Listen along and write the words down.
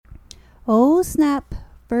Oh, snap.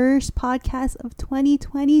 First podcast of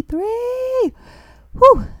 2023.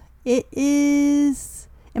 Whew. It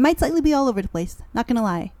might slightly be all over the place. Not gonna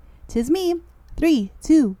lie. 'Tis me. 3,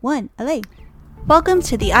 2, 1, LA. Welcome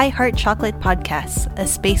to the I Heart Chocolate podcast, a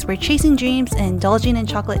space where chasing dreams and indulging in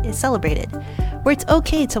chocolate is celebrated, where it's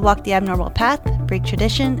okay to walk the abnormal path, break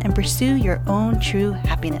tradition, and pursue your own true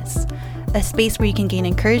happiness. A space where you can gain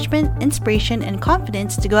encouragement, inspiration, and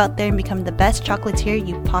confidence to go out there and become the best chocolatier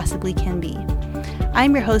you possibly can be.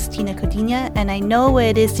 I'm your host, Tina Codina, and I know what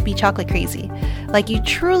it is to be chocolate crazy. Like you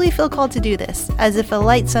truly feel called to do this, as if a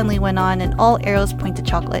light suddenly went on and all arrows point to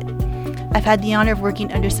chocolate. I've had the honor of working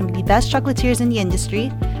under some of the best chocolatiers in the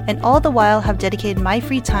industry, and all the while have dedicated my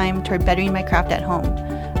free time toward bettering my craft at home.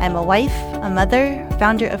 I'm a wife, a mother,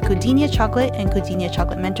 founder of Codinia Chocolate and Codinia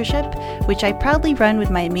Chocolate Mentorship, which I proudly run with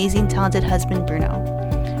my amazing, talented husband,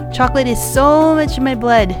 Bruno. Chocolate is so much in my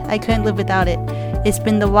blood, I couldn't live without it. It's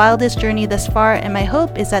been the wildest journey thus far, and my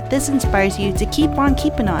hope is that this inspires you to keep on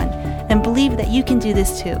keeping on and believe that you can do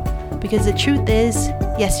this too. Because the truth is,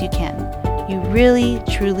 yes, you can. You really,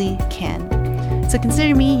 truly can. So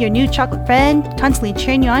consider me your new chocolate friend, constantly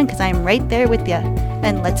cheering you on because I'm right there with you.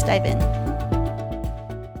 And let's dive in.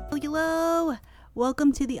 Hello.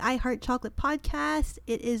 Welcome to the I Heart Chocolate podcast.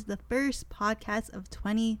 It is the first podcast of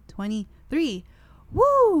 2023.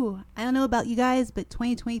 Woo! I don't know about you guys, but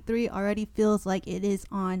 2023 already feels like it is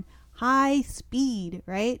on high speed,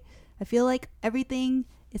 right? I feel like everything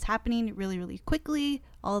is happening really, really quickly.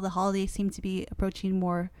 All of the holidays seem to be approaching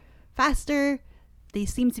more faster. They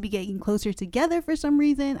seem to be getting closer together for some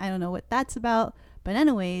reason. I don't know what that's about. But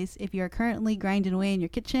anyways, if you're currently grinding away in your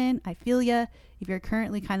kitchen, I feel ya. If you're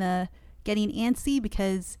currently kind of getting antsy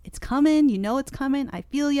because it's coming, you know it's coming, I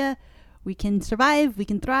feel ya. We can survive, we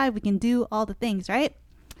can thrive, we can do all the things, right?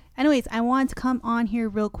 Anyways, I want to come on here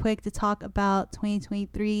real quick to talk about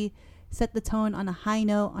 2023, set the tone on a high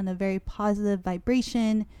note, on a very positive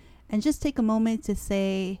vibration, and just take a moment to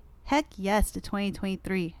say, heck yes to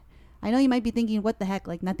 2023. I know you might be thinking, what the heck,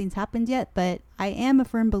 like nothing's happened yet, but I am a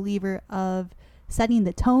firm believer of setting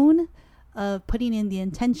the tone, of putting in the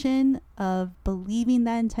intention, of believing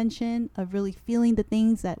that intention, of really feeling the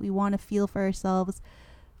things that we want to feel for ourselves,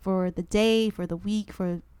 for the day, for the week,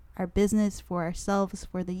 for our business, for ourselves,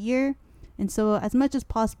 for the year. And so as much as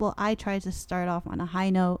possible, I try to start off on a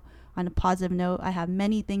high note, on a positive note. I have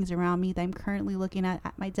many things around me that I'm currently looking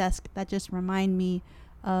at my desk that just remind me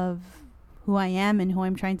of who I am and who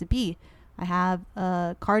I'm trying to be. I have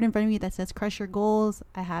a card in front of me that says crush your goals.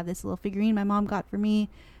 I have this little figurine my mom got for me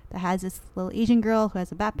that has this little Asian girl who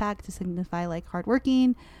has a backpack to signify like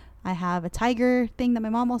hardworking. I have a tiger thing that my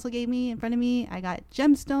mom also gave me in front of me. I got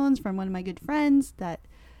gemstones from one of my good friends that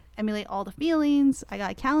emulate all the feelings. I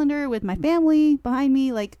got a calendar with my family behind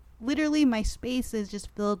me. Like literally my space is just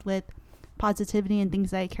filled with positivity and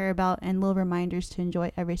things that I care about and little reminders to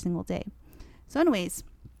enjoy every single day. So anyways,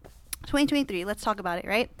 2023, let's talk about it,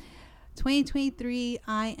 right? 2023,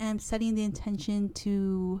 I am setting the intention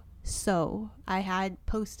to sow. I had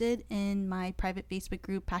posted in my private Facebook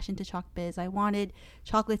group, Passion to Chalk Biz, I wanted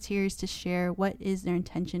chocolatiers to share what is their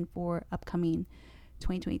intention for upcoming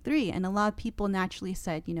 2023. And a lot of people naturally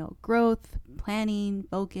said, growth, planning,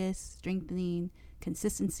 focus, strengthening,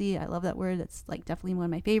 consistency. I love that word. That's like definitely one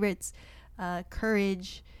of my favorites.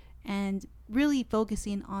 Courage, and really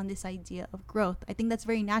focusing on this idea of growth. I think that's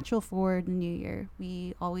very natural for the new year.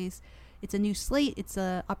 It's a new slate. It's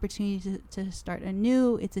an opportunity to start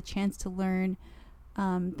anew. It's a chance to learn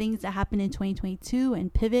things that happened in 2022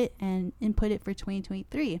 and pivot and input it for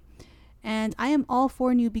 2023. And I am all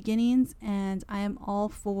for new beginnings, and I am all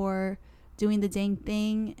for doing the dang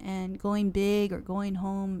thing and going big or going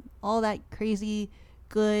home, all that crazy,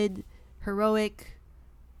 good, heroic,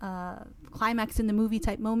 climax in the movie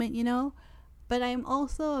type moment, But I'm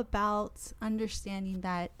also about understanding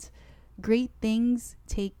that great things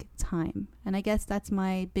take time. And I guess that's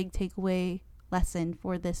my big takeaway lesson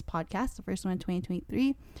for this podcast, the first one in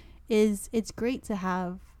 2023, is it's great to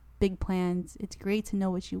have big plans. It's great to know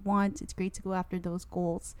what you want. It's great to go after those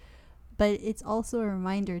goals. But it's also a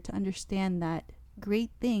reminder to understand that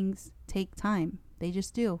great things take time. They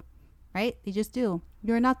just do, right? They just do.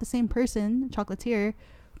 You're not the same person, chocolatier,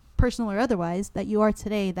 personal or otherwise, that you are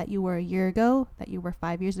today, that you were a year ago, that you were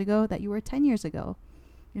 5 years ago, that you were 10 years ago.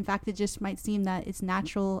 In fact, it just might seem that it's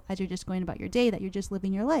natural as you're just going about your day, that you're just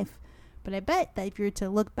living your life. But I bet that if you're to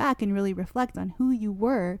look back and really reflect on who you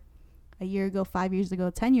were a year ago, 5 years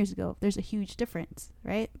ago, 10 years ago, there's a huge difference,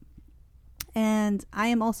 right? And I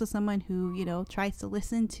am also someone who, tries to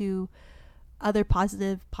listen to other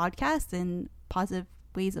positive podcasts and positive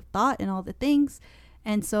ways of thought and all the things.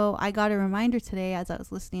 And so I got a reminder today as I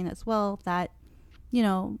was listening as well that, you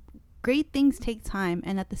know, great things take time.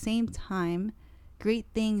 And at the same time, great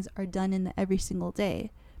things are done in the every single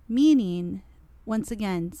day. Meaning, once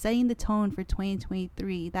again, setting the tone for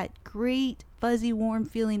 2023, that great fuzzy warm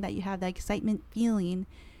feeling that you have, that excitement feeling,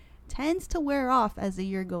 tends to wear off as the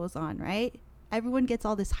year goes on, right? Everyone gets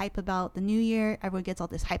all this hype about the new year. Everyone gets all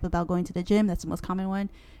this hype about going to the gym. That's the most common one.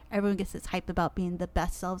 Everyone gets this hype about being the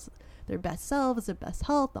best selves, their best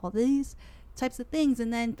health, all these types of things.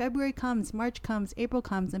 And then February comes, March comes, April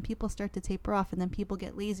comes, and people start to taper off, and then people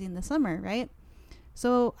get lazy in the summer, right?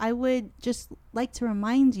 So I would just like to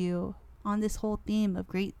remind you on this whole theme of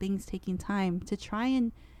great things taking time to try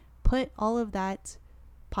and put all of that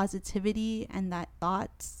positivity and that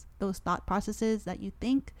those thought processes that you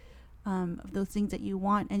think, of those things that you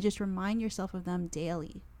want, and just remind yourself of them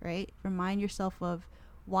daily, right? Remind yourself of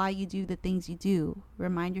why you do the things you do.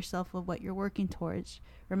 Remind yourself of what you're working towards.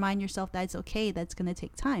 Remind yourself that it's okay, that's going to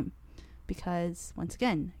take time, because once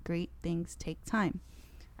again, great things take time.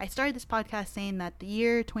 I started this podcast saying that the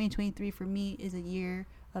year 2023 for me is a year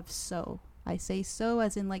of sow. I say sow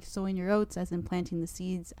as in like sowing your oats, as in planting the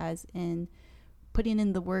seeds, as in putting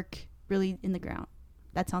in the work really in the ground.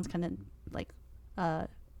 That sounds kind of like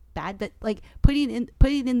bad, but like putting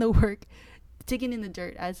in the work, digging in the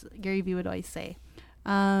dirt, as Gary Vee would always say.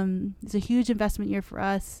 It's a huge investment year for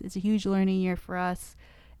us. It's a huge learning year for us,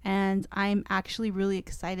 and I'm actually really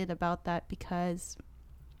excited about that, because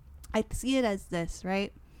I see it as this,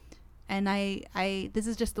 right? And I this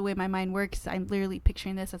is just the way my mind works. I'm literally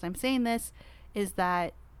picturing this as I'm saying this, is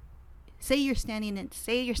that say you're standing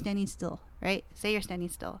still, right? Say you're standing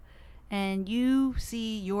still, and you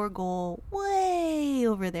see your goal way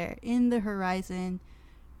over there in the horizon.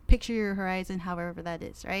 Picture your horizon, however that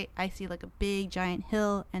is, right? I see like a big giant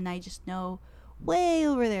hill, and I just know way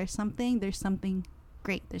over there there's something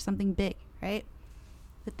great, there's something big, right?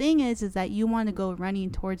 The thing is that you want to go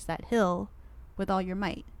running towards that hill with all your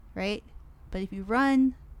might, right? But if you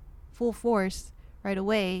run full force right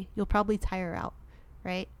away, you'll probably tire out,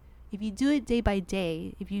 right? If you do it day by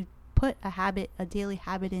day, if you put a daily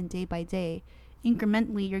habit in day by day,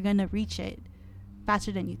 incrementally, you're going to reach it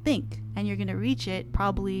faster than you think, and you're going to reach it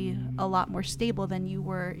probably a lot more stable than you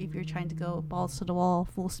were if you're trying to go balls to the wall,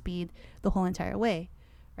 full speed the whole entire way,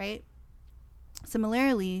 right?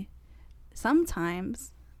 Similarly,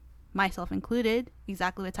 sometimes, myself included,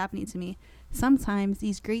 exactly what's happening to me, sometimes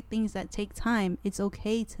these great things that take time, it's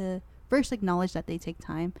okay to first acknowledge that they take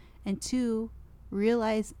time, and two,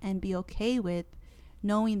 realize and be okay with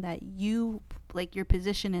knowing that you, like your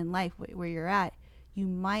position in life where you're at, you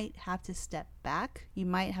might have to step back. You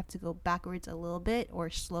might have to go backwards a little bit, or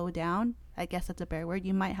slow down. I guess that's a better word.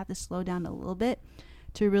 You might have to slow down a little bit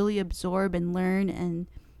to really absorb and learn and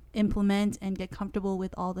implement and get comfortable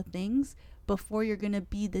with all the things before you're going to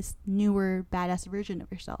be this newer, badass version of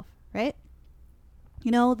yourself, right?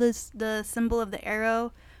 You know, the symbol of the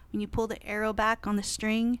arrow, when you pull the arrow back on the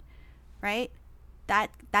string, right? That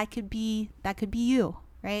could be you,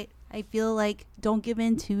 right? I feel like don't give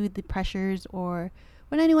in to the pressures or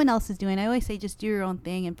what anyone else is doing. I always say just do your own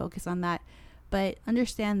thing and focus on that. But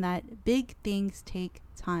understand that big things take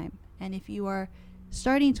time. And if you are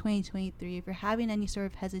starting 2023, if you're having any sort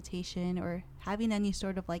of hesitation or having any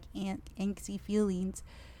sort of like angsty feelings,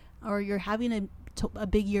 or you're having a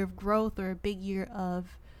big year of growth or a big year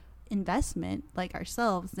of investment like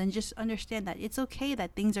ourselves, then just understand that it's okay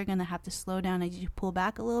that things are going to have to slow down as you pull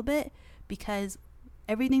back a little bit, because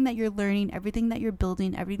everything that you're learning, everything that you're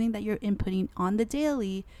building, everything that you're inputting on the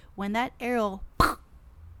daily, when that arrow,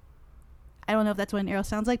 I don't know if that's what an arrow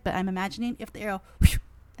sounds like, but I'm imagining if the arrow,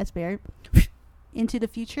 that's bear, into the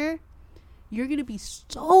future, you're going to be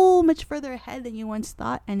so much further ahead than you once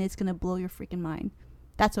thought, and it's going to blow your freaking mind.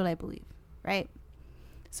 That's what I believe, right?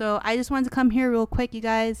 So I just wanted to come here real quick, you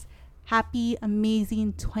guys. Happy,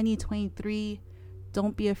 amazing 2023.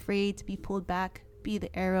 Don't be afraid to be pulled back. Be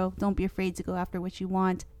the arrow. Don't be afraid to go after what you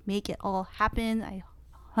want. Make it all happen. I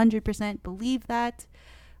 100% believe that.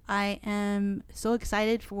 I am so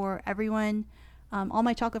excited for everyone, all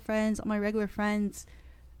my chocolate friends, all my regular friends,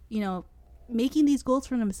 you know, making these goals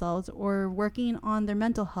for themselves, or working on their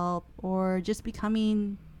mental health, or just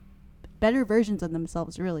becoming better versions of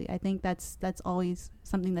themselves, really. I think that's always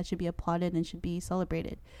something that should be applauded and should be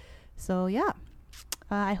celebrated. So yeah,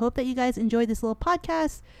 I hope that you guys enjoyed this little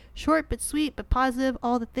podcast. Short but sweet but positive,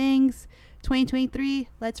 all the things. 2023,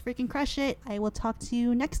 let's freaking crush it. I will talk to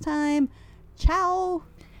you next time. Ciao.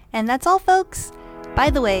 And that's all, folks. By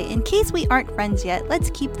the way, in case we aren't friends yet, let's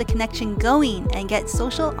keep the connection going and get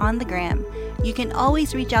social on the gram. You can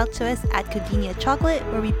always reach out to us at Codinia Chocolate,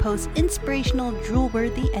 where we post inspirational,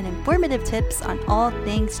 drool-worthy, and informative tips on all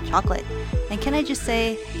things chocolate. And can I just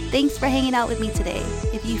say, thanks for hanging out with me today.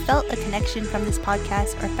 If you felt a connection from this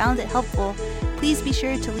podcast or found it helpful, please be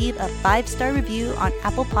sure to leave a 5-star review on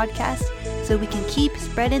Apple Podcasts so we can keep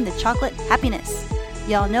spreading the chocolate happiness.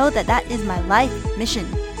 Y'all know that is my life mission.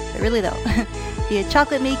 But really though, via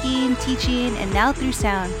chocolate making, teaching, and now through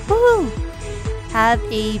sound. Woohoo! Have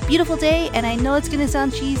a beautiful day, and I know it's gonna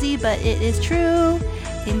sound cheesy, but it is true.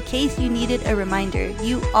 In case you needed a reminder,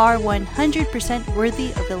 you are 100%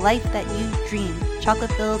 worthy of the life that you dream,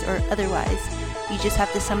 chocolate-filled or otherwise. You just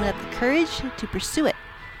have to summon up the courage to pursue it.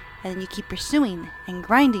 And then you keep pursuing and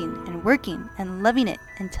grinding and working and loving it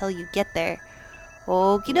until you get there.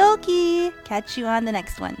 Okie dokie! Catch you on the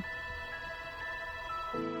next one.